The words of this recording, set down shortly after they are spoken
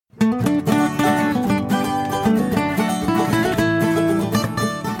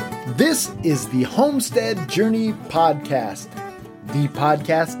This is the Homestead Journey Podcast, the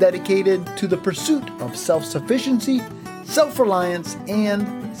podcast dedicated to the pursuit of self-sufficiency, self-reliance, and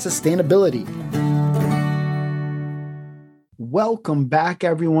sustainability. Welcome back,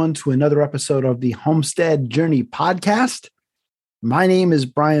 everyone, to another episode of the Homestead Journey Podcast. My name is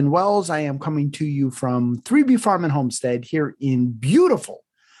Brian Wells. I am coming to you from 3B Farm and Homestead here in beautiful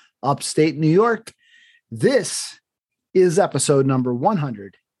upstate New York. This is episode number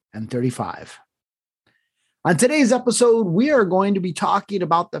 135. On today's episode, we are going to be talking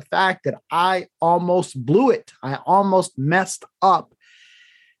about the fact that I almost blew it. I almost messed up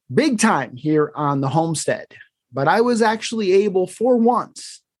big time here on the homestead, but I was actually able for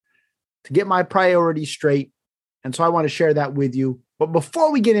once to get my priorities straight. And so I want to share that with you. But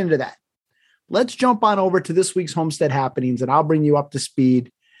before we get into that, let's jump on over to this week's homestead happenings, and I'll bring you up to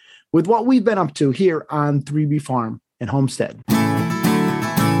speed with what we've been up to here on 3B Farm and Homestead.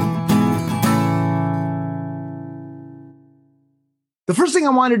 The first thing I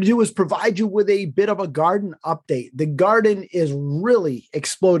wanted to do is provide you with a bit of a garden update. The garden is really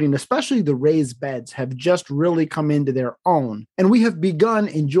exploding, especially the raised beds have just really come into their own. And we have begun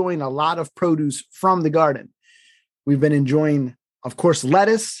enjoying a lot of produce from the garden. We've been enjoying, of course,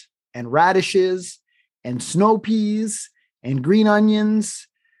 lettuce and radishes and snow peas and green onions.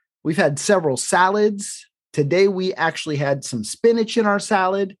 We've had several salads. Today, we actually had some spinach in our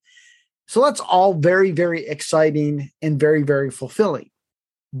salad. So that's all very, very exciting and very, very fulfilling.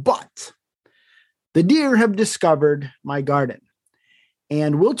 But the deer have discovered my garden.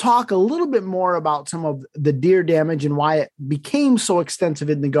 And we'll talk a little bit more about some of the deer damage and why it became so extensive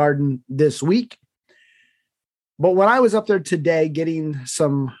in the garden this week. But when I was up there today getting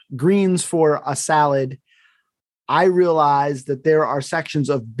some greens for a salad, I realized that there are sections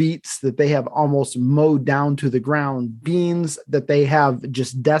of beets that they have almost mowed down to the ground, beans that they have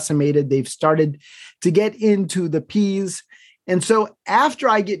just decimated. They've started to get into the peas. And so after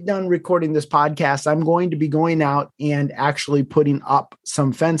I get done recording this podcast, I'm going to be going out and actually putting up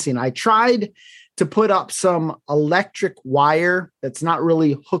some fencing. I tried to put up some electric wire that's not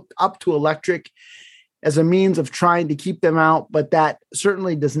really hooked up to electric as a means of trying to keep them out, but that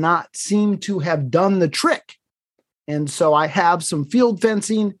certainly does not seem to have done the trick. And so I have some field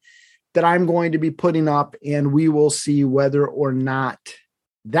fencing that I'm going to be putting up, and we will see whether or not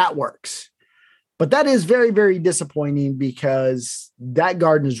that works. But that is very, very disappointing because that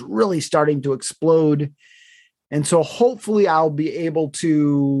garden is really starting to explode. And so hopefully I'll be able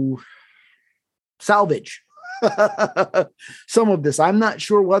to salvage some of this. I'm not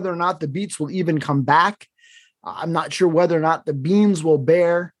sure whether or not the beets will even come back. I'm not sure whether or not the beans will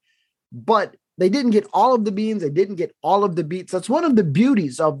bear, but they didn't get all of the beans. They didn't get all of the beets. That's one of the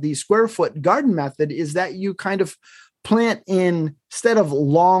beauties of the square foot garden method is that you kind of plant in, instead of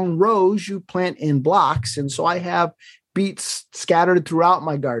long rows, you plant in blocks. And so I have beets scattered throughout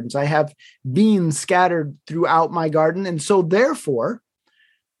my gardens. I have beans scattered throughout my garden. And so therefore,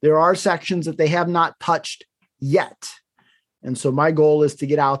 there are sections that they have not touched yet. And so my goal is to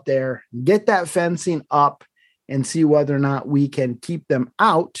get out there, get that fencing up, and see whether or not we can keep them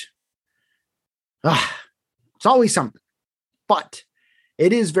out. It's always something, but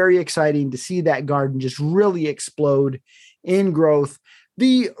it is very exciting to see that garden just really explode in growth.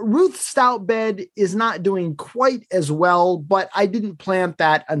 The Ruth Stout bed is not doing quite as well, but I didn't plant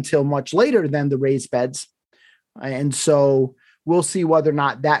that until much later than the raised beds. And so we'll see whether or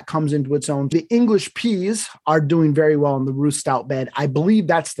not that comes into its own. The English peas are doing very well in the Ruth Stout bed. I believe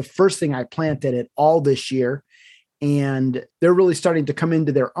that's the first thing I planted at all this year. And they're really starting to come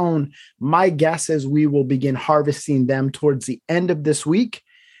into their own. My guess is we will begin harvesting them towards the end of this week.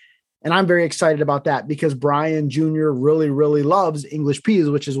 And I'm very excited about that because Brian Jr. really, really loves English peas,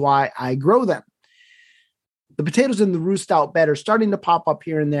 which is why I grow them. The potatoes in the Ruth Stout bed are starting to pop up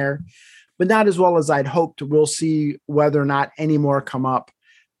here and there, but not as well as I'd hoped. We'll see whether or not any more come up.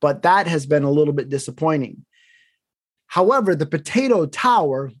 But that has been a little bit disappointing. However, the potato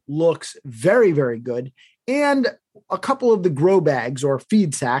tower looks very, very good. And a couple of the grow bags or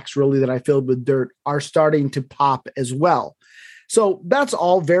feed sacks, really, that I filled with dirt are starting to pop as well. So that's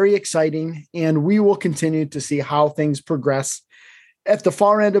all very exciting. And we will continue to see how things progress. At the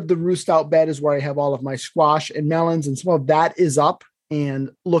far end of the Ruth Stout bed is where I have all of my squash and melons, and some of that is up and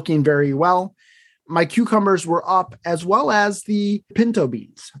looking very well. My cucumbers were up, as well as the pinto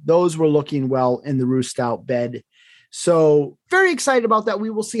beans. Those were looking well in the Ruth Stout bed. So very excited about that. We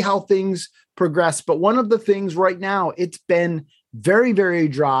will see how things progress. But one of the things right now, it's been very, very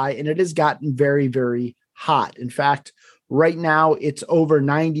dry, and it has gotten very, very hot. In fact, right now it's over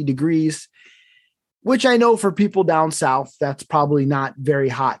 90 degrees. which I know for people down south, that's probably not very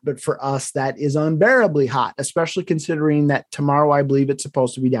hot. But for us, that is unbearably hot, especially considering that tomorrow, I believe it's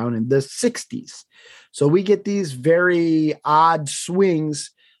supposed to be down in the 60s. So we get these very odd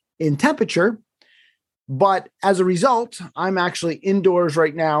swings in temperature. But as a result, I'm actually indoors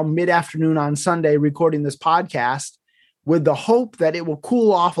right now, mid-afternoon on Sunday, recording this podcast with the hope that it will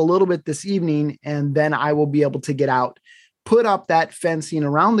cool off a little bit this evening. And then I will be able to get out, put up that fencing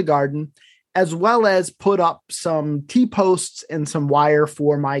around the garden, as well as put up some T-posts and some wire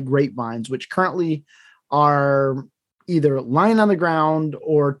for my grapevines, which currently are either lying on the ground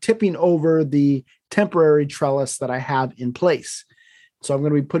or tipping over the temporary trellis that I have in place. So I'm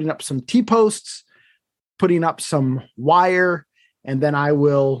going to be putting up some T-posts, putting up some wire, and then I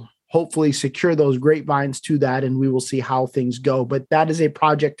will hopefully secure those grapevines to that, and we will see how things go. But that is a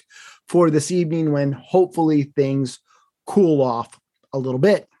project for this evening when hopefully things cool off a little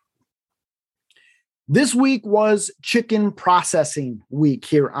bit. This week was chicken processing week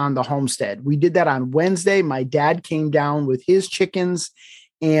here on the homestead. We did that on Wednesday. My dad came down with his chickens,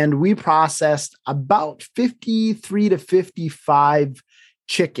 and we processed about 53 to 55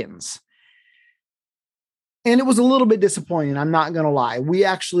 chickens. And it was a little bit disappointing. I'm not going to lie. We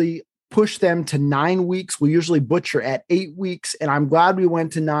actually pushed them to 9 weeks. We usually butcher at 8 weeks. And I'm glad we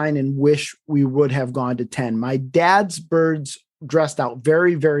went to 9 and wish we would have gone to 10. My dad's birds dressed out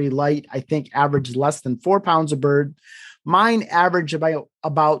very, very light. I think averaged less than 4 pounds a bird. Mine averaged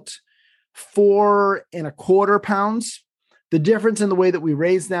about 4.25 pounds. The difference in the way that we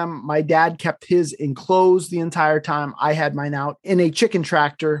raised them, my dad kept his enclosed the entire time. I had mine out in a chicken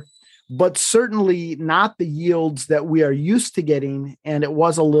tractor, but certainly not the yields that we are used to getting. And it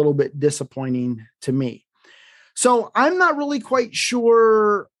was a little bit disappointing to me. So I'm not really quite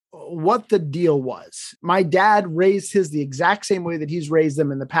sure what the deal was. My dad raised his the exact same way that he's raised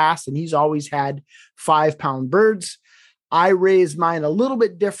them in the past, and he's always had 5-pound birds. I raised mine a little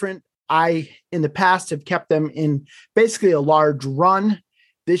bit different. I, in the past, have kept them in basically a large run.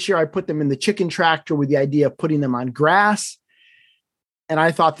 This year, I put them in the chicken tractor with the idea of putting them on grass. And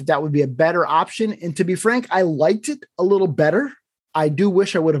I thought that that would be a better option. And to be frank, I liked it a little better. I do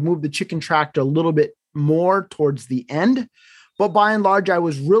wish I would have moved the chicken tractor a little bit more towards the end. But by and large, I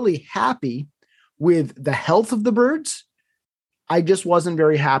was really happy with the health of the birds. I just wasn't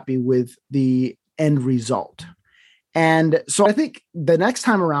very happy with the end result. And so I think the next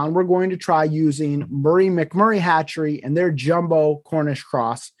time around, we're going to try using Murray McMurray Hatchery and their jumbo Cornish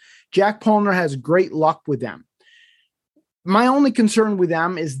cross. Jack Polner has great luck with them. My only concern with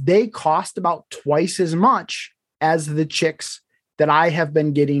them is they cost about twice as much as the chicks that I have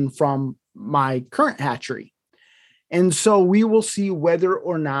been getting from my current hatchery. And so we will see whether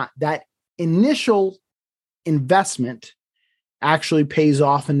or not that initial investment actually pays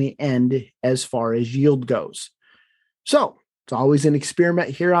off in the end as far as yield goes. So it's always an experiment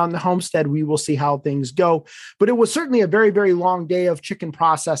here on the homestead. We will see how things go. But it was certainly a very, very long day of chicken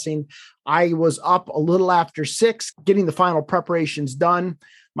processing. I was up a little after 6, getting the final preparations done.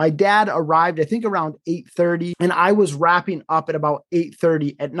 My dad arrived, I think, around 8:30, and I was wrapping up at about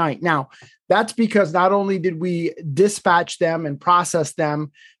 8:30 at night. Now, that's because not only did we dispatch them and process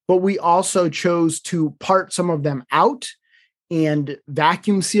them, but we also chose to part some of them out and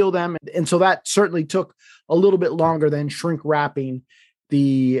vacuum seal them. And so that certainly took a little bit longer than shrink wrapping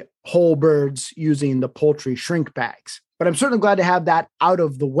the whole birds using the poultry shrink bags. But I'm certainly glad to have that out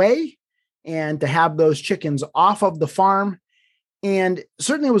of the way and to have those chickens off of the farm. And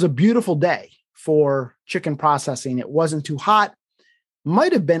certainly it was a beautiful day for chicken processing. It wasn't too hot,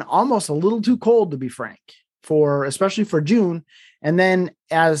 might have been almost a little too cold, to be frank, especially for June. And then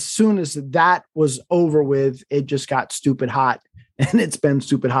as soon as that was over with, it just got stupid hot, and it's been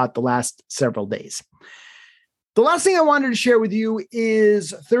stupid hot the last several days. The last thing I wanted to share with you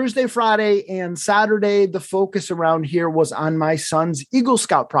is Thursday, Friday, and Saturday. The focus around here was on my son's Eagle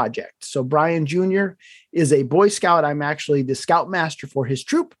Scout project. So Brian Jr. is a Boy Scout. I'm actually the Scoutmaster for his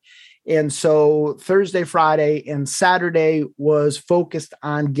troop. And so Thursday, Friday, and Saturday was focused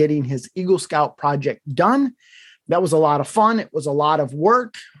on getting his Eagle Scout project done. That was a lot of fun. It was a lot of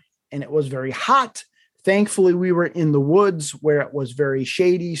work, and it was very hot. Thankfully, we were in the woods where it was very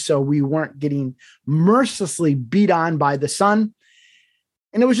shady, so we weren't getting mercilessly beat on by the sun.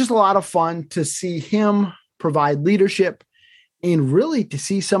 And it was just a lot of fun to see him provide leadership and really to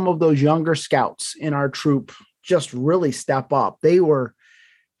see some of those younger scouts in our troop just really step up. They were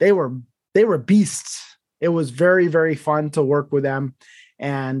beasts. It was very, very fun to work with them.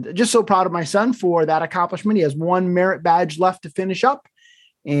 And just so proud of my son for that accomplishment. He has one merit badge left to finish up.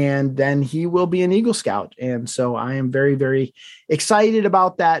 and then he will be an Eagle Scout. And so I am very, very excited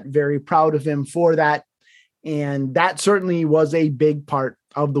about that, very proud of him for that. And that certainly was a big part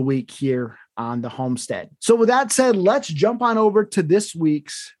of the week here on the homestead. So with that said, let's jump on over to this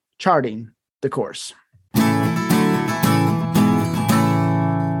week's Charting the Course.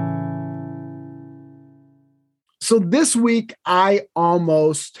 So this week, I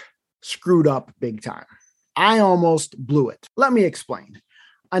almost screwed up big time. I almost blew it. Let me explain.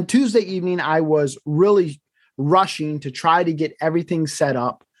 On Tuesday evening, I was really rushing to try to get everything set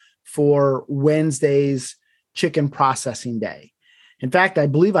up for Wednesday's chicken processing day. In fact, I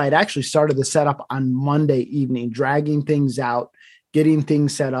believe I had actually started the setup on Monday evening, dragging things out, getting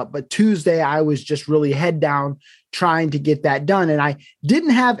things set up. But Tuesday, I was just really head down trying to get that done. And I didn't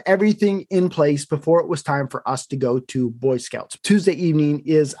have everything in place before it was time for us to go to Boy Scouts. Tuesday evening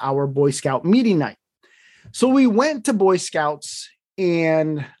is our Boy Scout meeting night. So we went to Boy Scouts,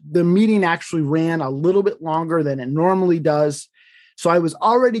 and the meeting actually ran a little bit longer than it normally does. So I was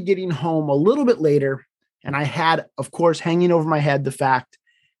already getting home a little bit later, and I had, of course, hanging over my head the fact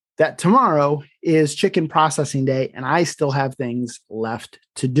that tomorrow is chicken processing day, and I still have things left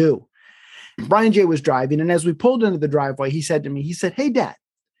to do. Brian J. was driving, and as we pulled into the driveway, he said to me, he said, "Hey, Dad,"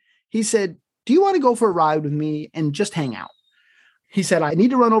 he said, "do you want to go for a ride with me and just hang out?" He said, "I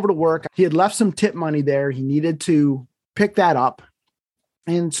need to run over to work." He had left some tip money there. He needed to pick that up.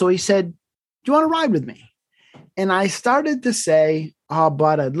 And so he said, "Do you want to ride with me?" And I started to say, "Oh,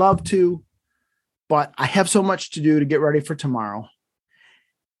 but I'd love to, but I have so much to do to get ready for tomorrow."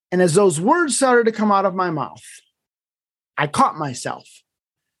 And as those words started to come out of my mouth, I caught myself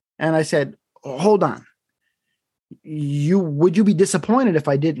and I said, "Hold on. Would you be disappointed if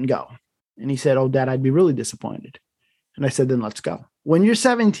I didn't go?" And he said, "Oh, Dad, I'd be really disappointed." And I said, "Then let's go." When your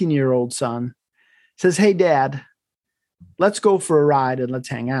 17-year-old son says, "Hey, Dad, let's go for a ride and let's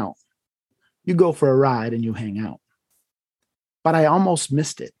hang out," you go for a ride and you hang out. But I almost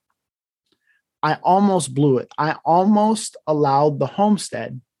missed it. I almost blew it. I almost allowed the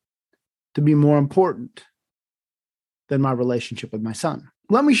homestead to be more important than my relationship with my son.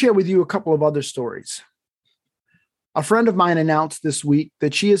 Let me share with you a couple of other stories. A friend of mine announced this week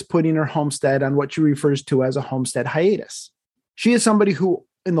that she is putting her homestead on what she refers to as a homestead hiatus. She is somebody who,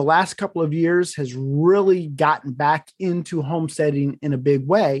 in the last couple of years, has really gotten back into homesteading in a big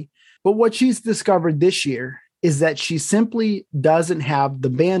way. But what she's discovered this year is that she simply doesn't have the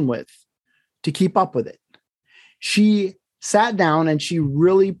bandwidth to keep up with it. She sat down and she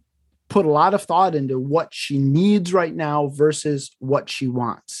really put a lot of thought into what she needs right now versus what she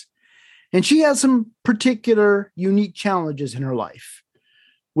wants. And she has some particular unique challenges in her life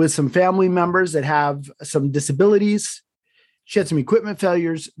with some family members that have some disabilities. She had some equipment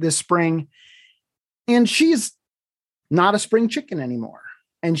failures this spring, and she's not a spring chicken anymore.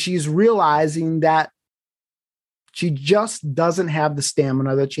 And she's realizing that she just doesn't have the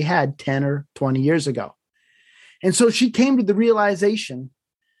stamina that she had 10 or 20 years ago. And so she came to the realization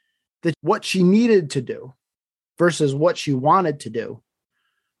that what she needed to do versus what she wanted to do,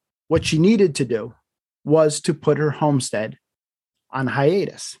 what she needed to do was to put her homestead on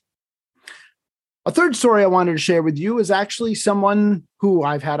hiatus. A third story I wanted to share with you is actually someone who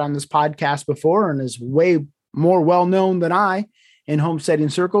I've had on this podcast before and is way more well-known than I in homesteading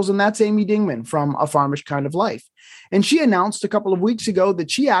circles, and that's Amy Dingman from A Farmish Kind of Life. And she announced a couple of weeks ago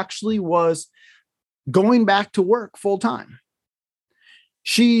that she actually was going back to work full-time.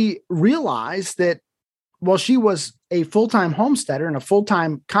 She realized that while she was a full-time homesteader and a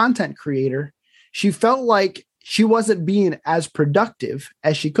full-time content creator, she felt like she wasn't being as productive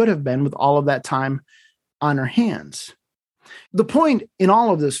as she could have been with all of that time on her hands. The point in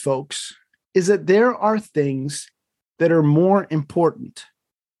all of this, folks, is that there are things that are more important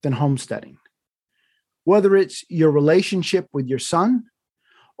than homesteading. Whether it's your relationship with your son,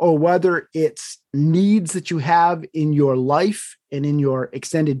 or whether it's needs that you have in your life and in your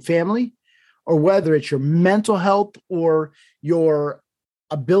extended family, or whether it's your mental health or your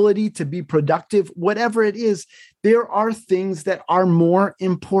ability to be productive, whatever it is, there are things that are more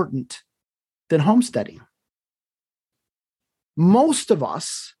important than homesteading. Most of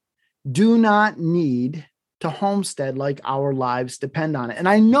us do not need to homestead like our lives depend on it. And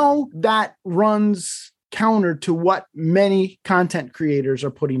I know that runs counter to what many content creators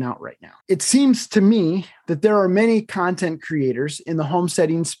are putting out right now. It seems to me that there are many content creators in the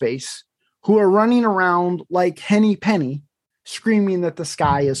homesteading space who are running around like Henny Penny, screaming that the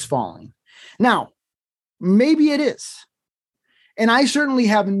sky is falling. Now, maybe it is. And I certainly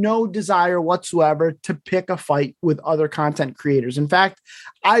have no desire whatsoever to pick a fight with other content creators. In fact,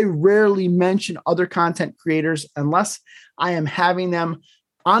 I rarely mention other content creators unless I am having them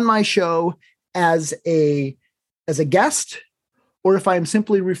on my show as a guest, or if I am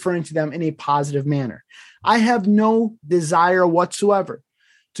simply referring to them in a positive manner. I have no desire whatsoever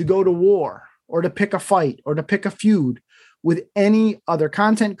to go to war or to pick a fight or to pick a feud with any other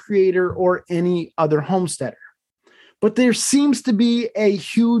content creator or any other homesteader. But there seems to be a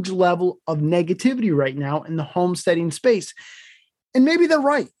huge level of negativity right now in the homesteading space. And maybe they're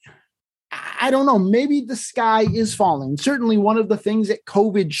right. I don't know. Maybe the sky is falling. Certainly one of the things that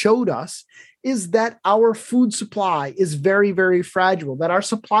COVID showed us is that our food supply is very, very fragile, that our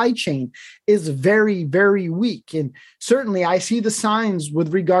supply chain is very, very weak. And certainly I see the signs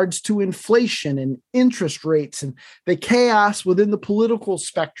with regards to inflation and interest rates and the chaos within the political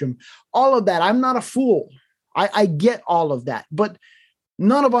spectrum, all of that. I'm not a fool. I get all of that, but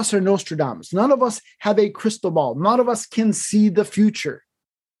none of us are Nostradamus. None of us have a crystal ball. None of us can see the future.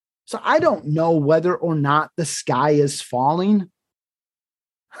 So I don't know whether or not the sky is falling.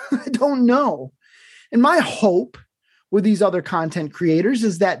 I don't know. And my hope with these other content creators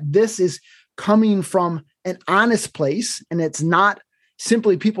is that this is coming from an honest place, and it's not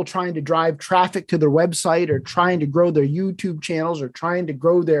simply people trying to drive traffic to their website or trying to grow their YouTube channels or trying to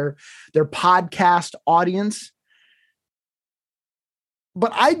grow their podcast audience.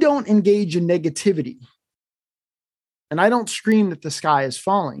 But I don't engage in negativity, and I don't scream that the sky is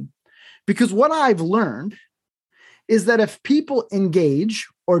falling, because what I've learned is that if people engage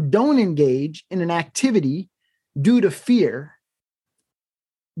or don't engage in an activity due to fear,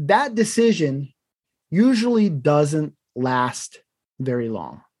 that decision usually doesn't last very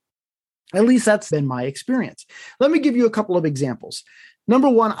long. At least that's been my experience. Let me give you a couple of examples. Number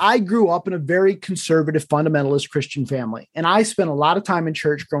one, I grew up in a very conservative, fundamentalist Christian family, and I spent a lot of time in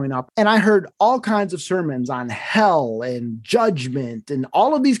church growing up, and I heard all kinds of sermons on hell and judgment and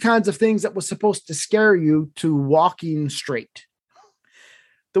all of these kinds of things that was supposed to scare you to walking straight,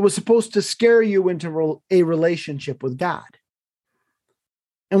 that was supposed to scare you into a relationship with God.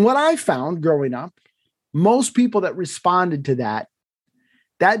 And what I found growing up, most people that responded to that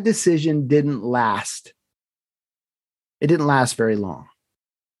decision didn't last. It didn't last very long.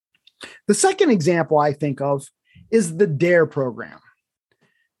 The second example I think of is the DARE program.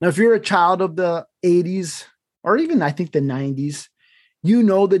 Now, if you're a child of the 80s or even I think the 90s, you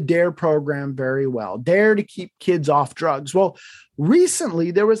know the DARE program very well. DARE to keep kids off drugs. Well,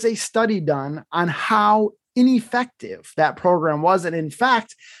 recently there was a study done on how ineffective that program was. And in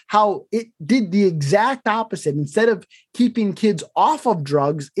fact, how it did the exact opposite. Instead of keeping kids off of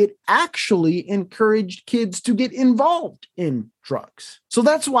drugs, it actually encouraged kids to get involved in drugs. So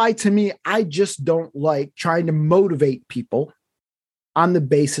that's why, to me, I just don't like trying to motivate people on the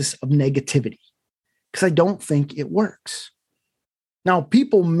basis of negativity, because I don't think it works. Now,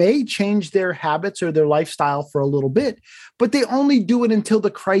 people may change their habits or their lifestyle for a little bit, but they only do it until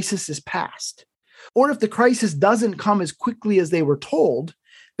the crisis is past. Or if the crisis doesn't come as quickly as they were told,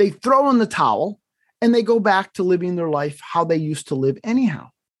 they throw in the towel and they go back to living their life how they used to live anyhow.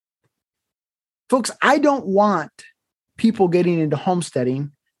 Folks, I don't want people getting into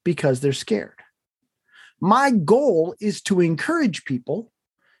homesteading because they're scared. My goal is to encourage people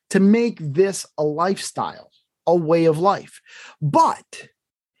to make this a lifestyle, a way of life. But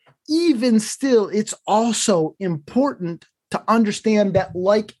even still, it's also important to understand that,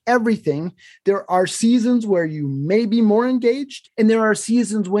 like everything, there are seasons where you may be more engaged, and there are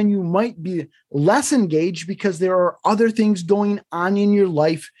seasons when you might be less engaged because there are other things going on in your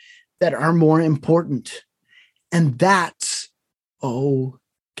life that are more important. And that's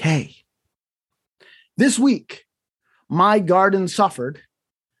okay. This week, my garden suffered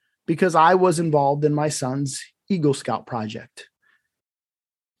because I was involved in my son's Eagle Scout project.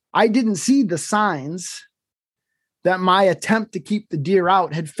 I didn't see the signs that my attempt to keep the deer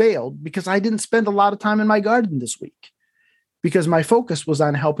out had failed because I didn't spend a lot of time in my garden this week, because my focus was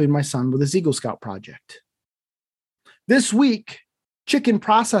on helping my son with his Eagle Scout project. This week, chicken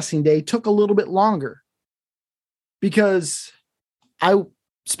processing day took a little bit longer because I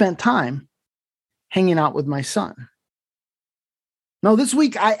spent time hanging out with my son. Now, this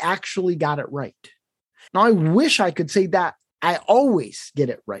week, I actually got it right. Now, I wish I could say that I always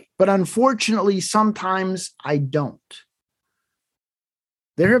get it right, but unfortunately, sometimes I don't.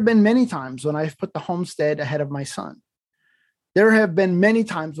 There have been many times when I've put the homestead ahead of my son. There have been many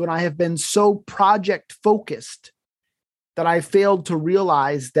times when I have been so project focused that I failed to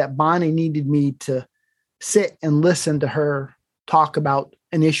realize that Bonnie needed me to sit and listen to her talk about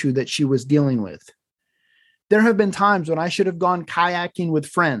an issue that she was dealing with. There have been times when I should have gone kayaking with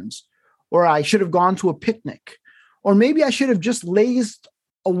friends, or I should have gone to a picnic, or maybe I should have just lazed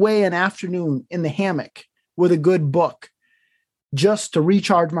away an afternoon in the hammock with a good book. just to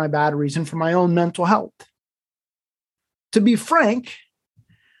recharge my batteries and for my own mental health. To be frank,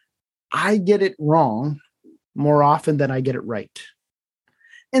 I get it wrong more often than I get it right.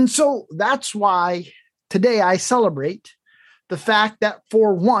 And so that's why today I celebrate the fact that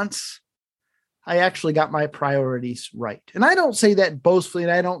for once, I actually got my priorities right. And I don't say that boastfully,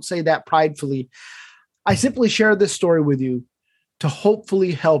 and I don't say that pridefully. I simply share this story with you to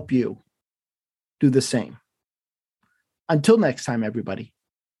hopefully help you do the same. Until next time, everybody,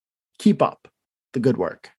 keep up the good work.